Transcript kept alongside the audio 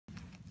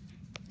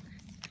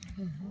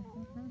Okay,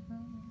 hold on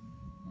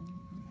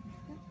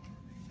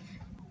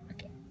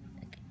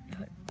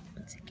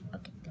 1 second.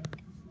 Okay, there we go.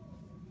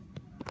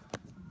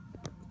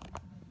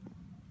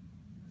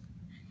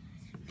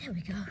 There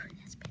we go.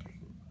 That's better.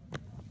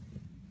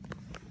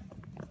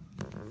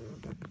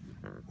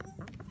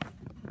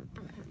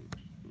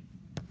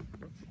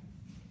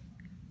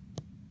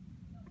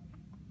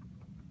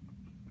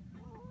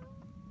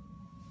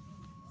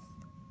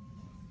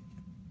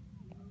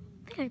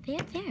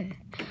 There.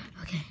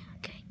 Okay,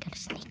 gotta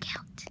sneak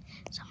out.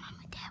 So Mom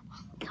and Dad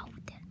won't know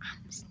that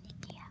I'm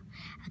sneaking out.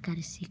 I got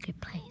a secret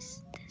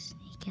place to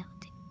sneak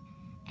out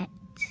at.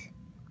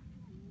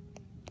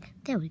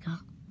 There we go.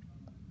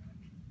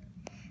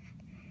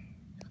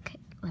 Okay,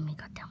 let me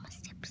go down my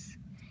steps.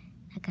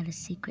 I got a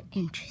secret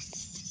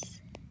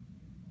entrance.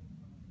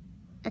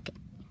 Okay.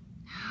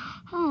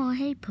 Oh,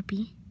 hey,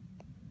 puppy.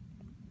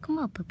 Come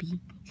on, puppy.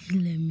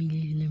 Let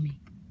me.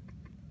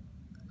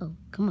 Oh,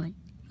 come on.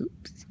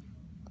 Oops.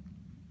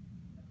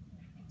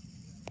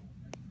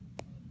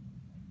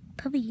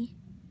 Puppy.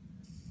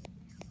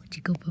 Where'd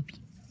you go, puppy?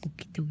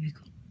 Okay, there we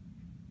go.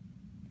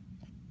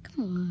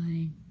 Come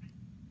on.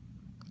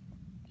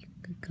 You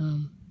could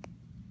come.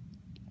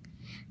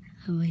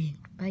 I will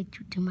invite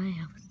you to my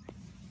house.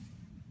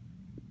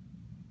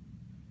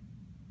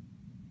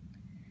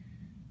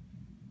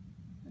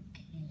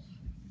 Okay.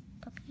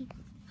 Puppy,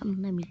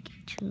 let me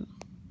get you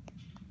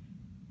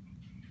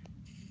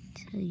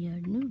to your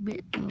new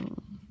bedroom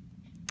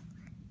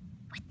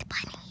with the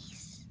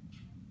bunnies.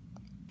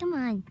 Come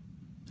on.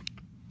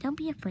 Don't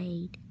be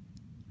afraid.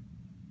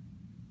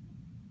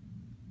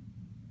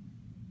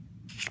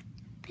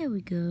 There we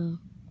go.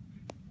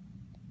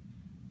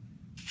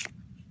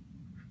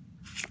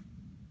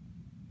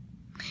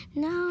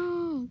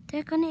 No,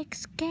 they're gonna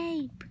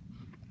escape.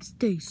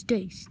 Stay.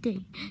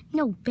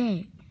 No,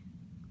 bad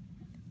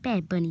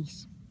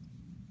bunnies.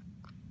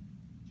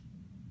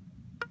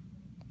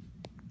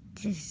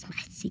 This is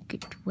my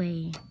secret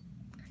way.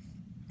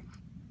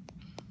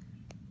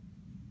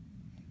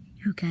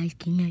 You guys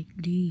cannot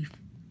leave.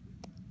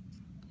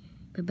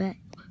 Bye-bye.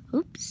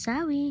 Oops,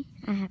 sorry.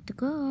 I have to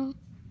go.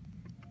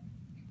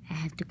 I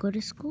have to go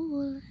to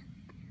school.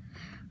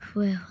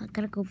 Well, I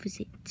gotta go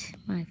visit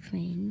my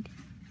friend.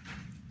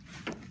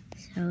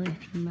 So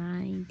if you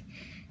mind.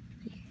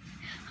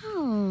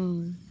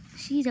 Oh,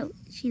 she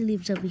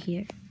lives over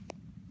here.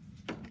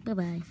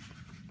 Bye-bye.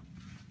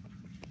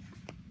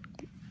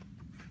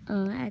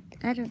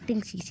 I don't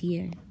think she's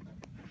here.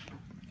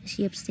 Is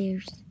she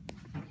upstairs?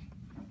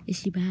 Is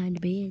she behind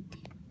the bed?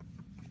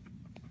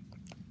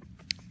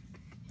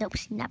 Nope,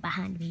 she's not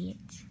behind the bed.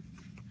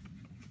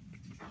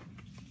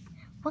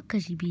 What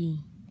could she be?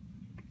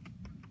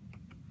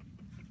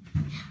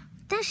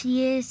 There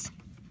she is.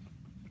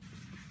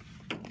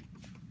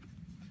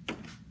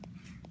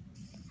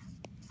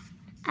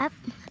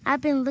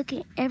 I've been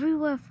looking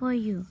everywhere for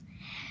you.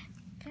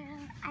 Girl,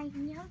 I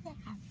know that.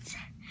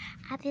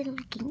 I've been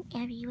looking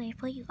everywhere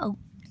for you. Oh,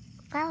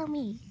 follow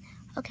me.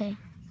 Okay.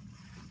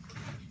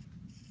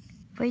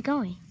 Where you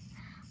going?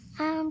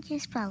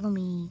 Just follow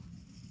me.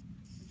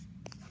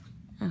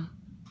 Oh,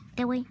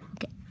 that way?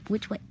 Okay.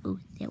 Which way? Oh,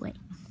 that way.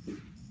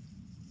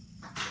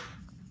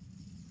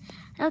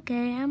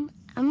 Okay, I'm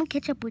gonna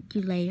catch up with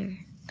you later.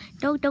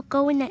 Don't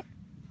go in that.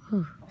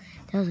 Whew,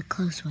 that was a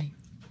close one.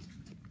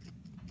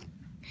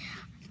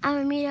 I'm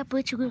gonna meet up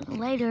with you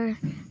later.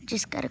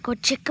 Just gotta go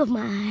check on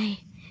my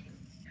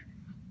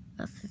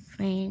other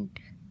friend.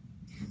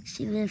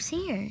 She lives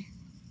here.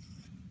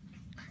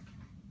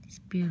 This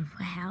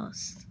beautiful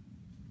house.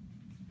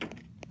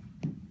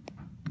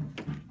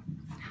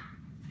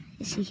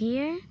 Is she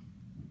here?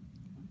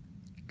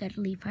 Gotta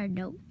leave her a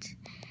note.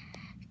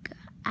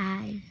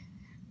 I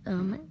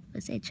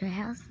was at your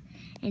house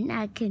and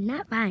I could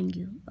not find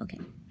you. Okay.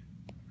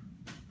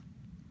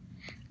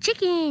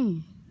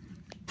 Chicken!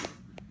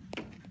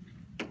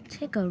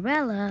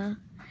 Chickarella?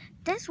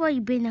 That's where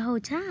you've been the whole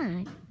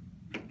time.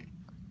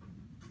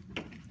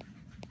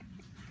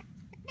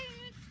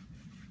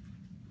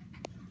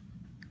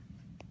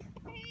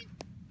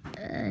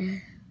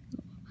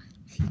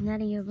 She's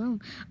not in your room.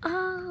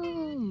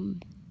 Oh!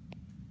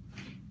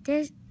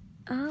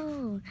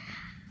 Oh.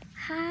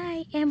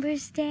 Hi,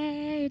 Amber's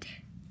dad.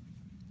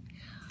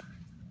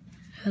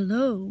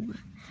 Hello.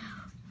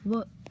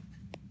 What?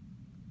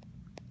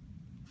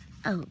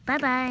 Oh,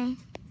 bye-bye.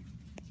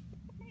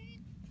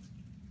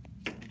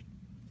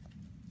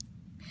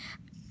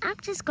 I'm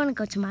just gonna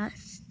go to my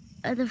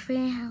other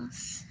friend's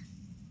house.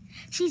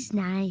 She's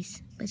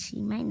nice, but she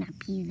might not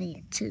be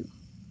there too.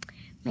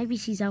 Maybe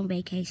she's on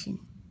vacation.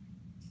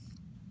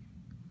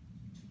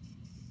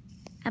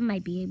 I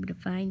might be able to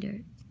find her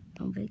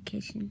on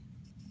vacation.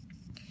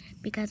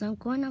 Because I'm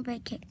going on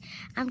vacation.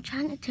 I'm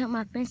trying to tell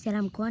my friends that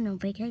I'm going on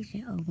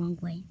vacation. Oh, wrong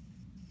way.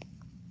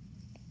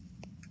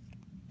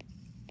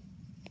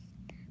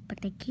 But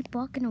they keep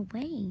walking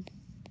away.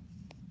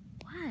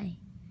 Why?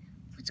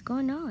 What's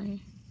going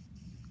on?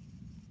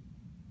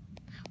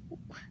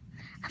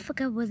 I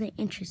forgot where the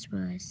interest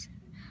was.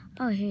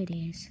 Oh, here it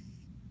is.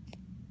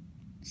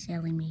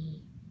 Selling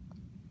me.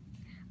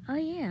 Oh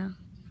yeah,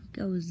 it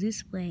goes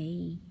this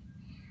way.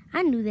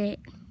 I knew that.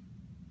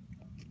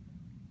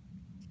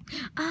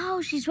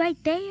 Oh, she's right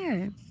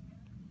there.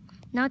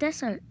 No,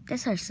 that's her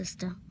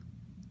sister.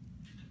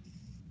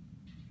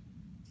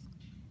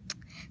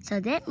 So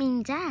that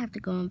means I have to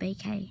go on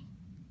vacay.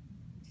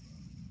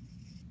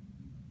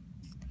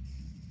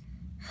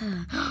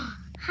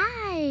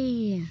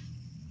 Hi.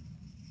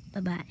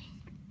 Bye-bye.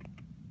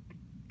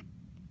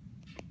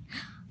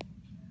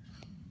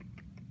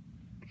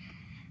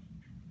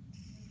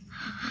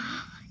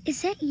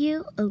 Is that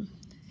you? Oh,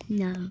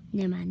 no,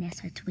 never mind, that's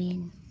her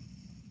twin.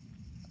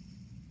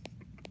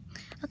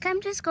 Okay,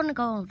 I'm just gonna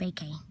go on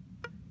vacay.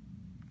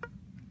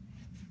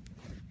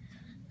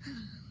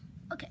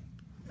 Okay,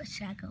 where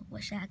should I go?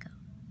 Where should I go?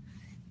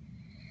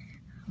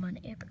 I'm on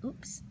the airplane.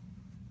 Oops.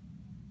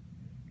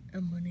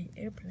 I'm on an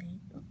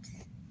airplane. Oops.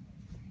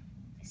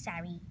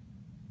 Sorry.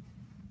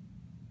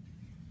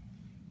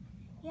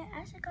 Yeah,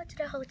 I should go to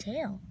the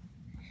hotel.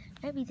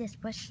 Maybe that's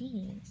where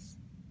she is.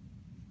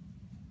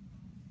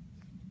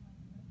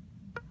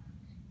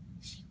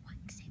 She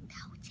works at the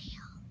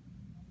hotel.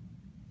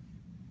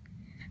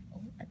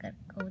 Oh, I gotta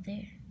go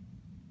there.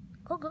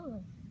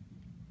 Go.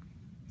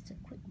 It's a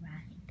quick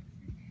ride.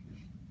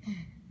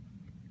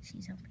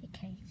 She's on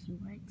vacay. She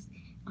works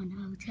on the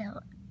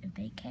hotel in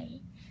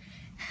vacay.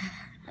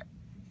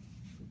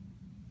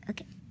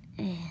 Okay.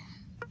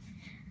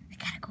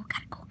 Gotta go.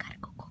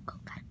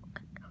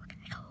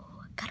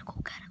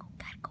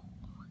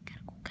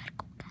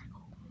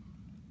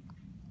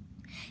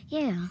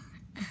 Yeah.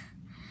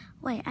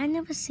 Wait, I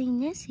never seen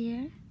this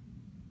here.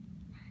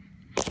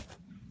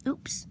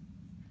 Oops.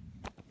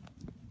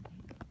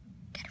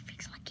 Gotta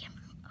fix my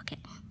camera. Okay.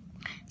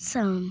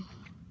 So,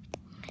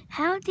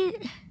 how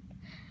did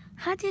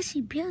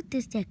she build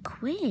this that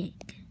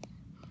quick?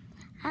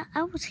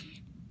 I was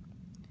here.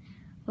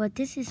 Well,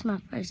 this is my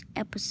first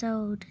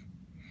episode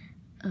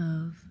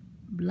of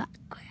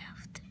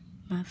Blockcraft.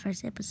 My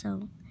first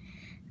episode.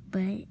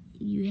 But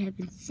you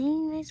haven't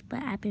seen this,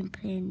 but I've been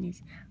playing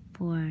this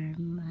for a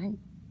month.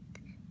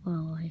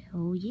 Well, a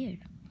whole year.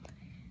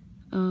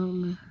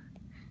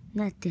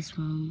 Not this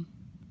room.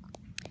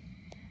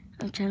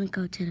 I'm trying to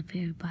go to the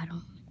very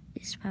bottom.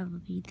 It's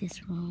probably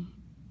this room.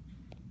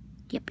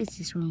 Yep, it's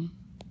this room.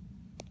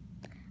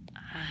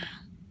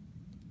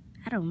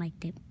 I don't like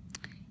that.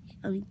 It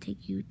only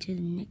take you to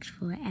the next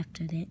floor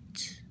after that.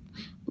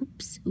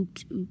 Oops.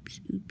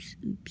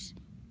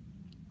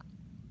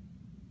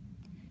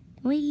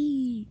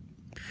 Wait.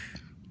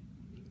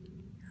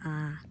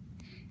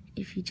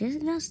 If you're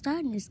just now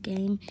starting this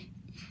game,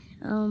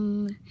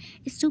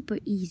 it's super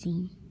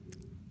easy.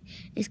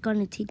 It's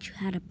gonna teach you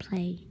how to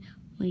play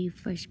when you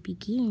first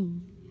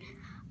begin.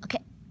 Okay.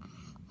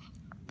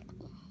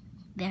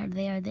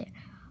 There.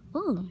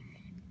 Ooh.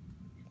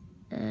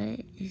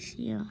 Is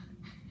she on?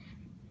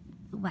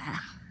 Wow.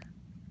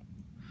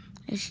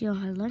 Is she on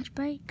her lunch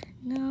break?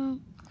 No.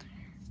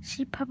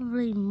 She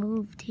probably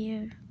moved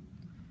here.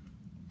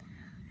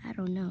 I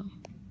don't know.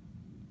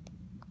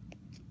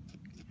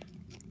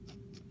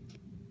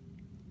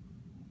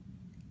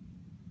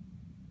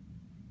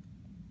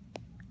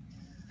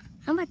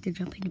 I'm about to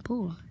jump in the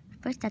pool.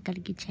 First, I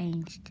gotta get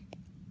changed.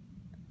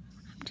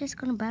 I'm just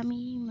gonna buy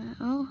me my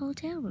own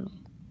hotel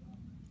room.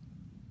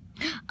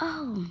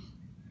 Oh,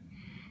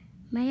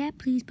 may I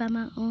please buy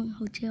my own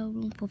hotel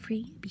room for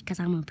free? Because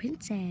I'm a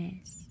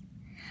princess.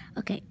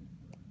 Okay,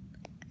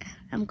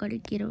 I'm gonna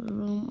get a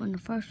room on the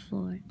first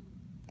floor.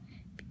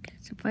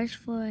 Because the first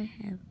floor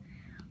have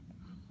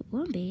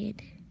one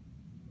bed.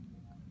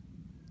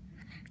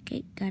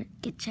 Okay, gotta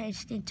get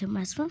changed into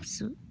my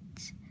swimsuit.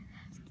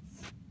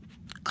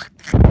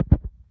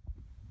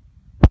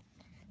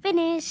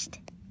 Finished.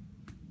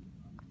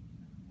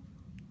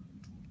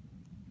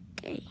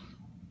 Okay.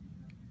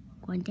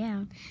 Going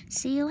down.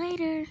 See you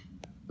later.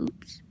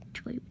 Oops.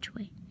 Which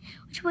way?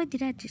 Which way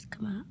did I just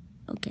come out?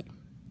 Okay.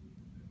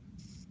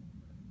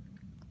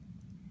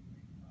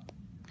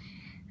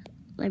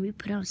 Let me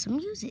put on some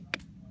music.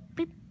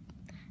 Beep.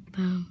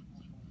 Boom.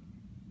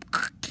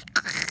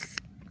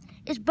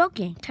 It's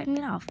broken. Turn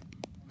it off.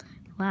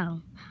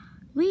 Wow.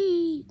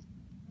 Wee.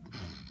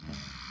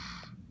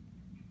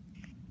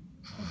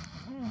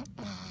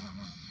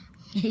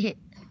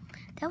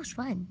 That was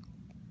fun.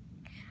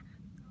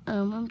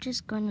 I'm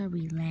just gonna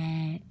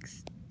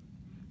relax.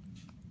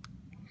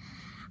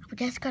 I'm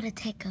just gonna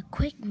take a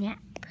quick nap.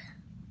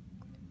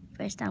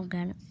 First, I'm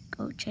gonna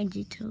go change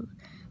it to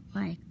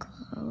my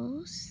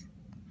clothes.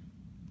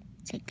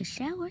 Take a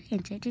shower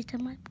and change it to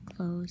my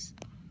clothes.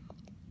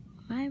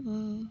 My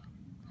room.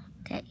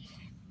 Okay,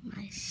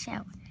 my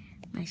shower.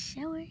 My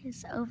shower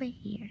is over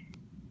here.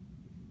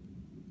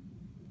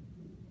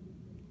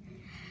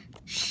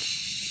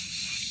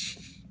 Shh.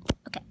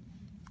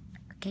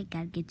 Okay,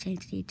 gotta get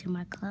changed into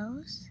my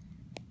clothes.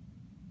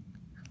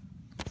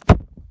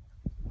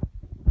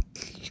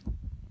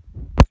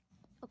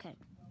 Okay,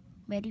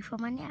 ready for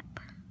my nap.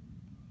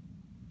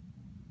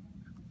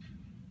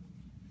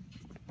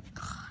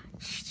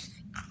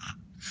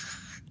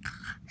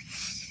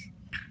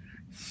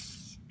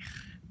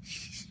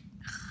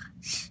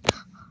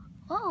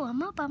 Oh,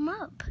 I'm up, I'm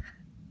up.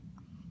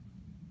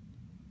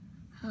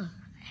 Oh,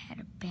 I had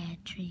a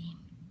bad dream.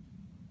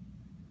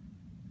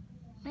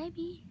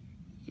 Maybe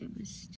it was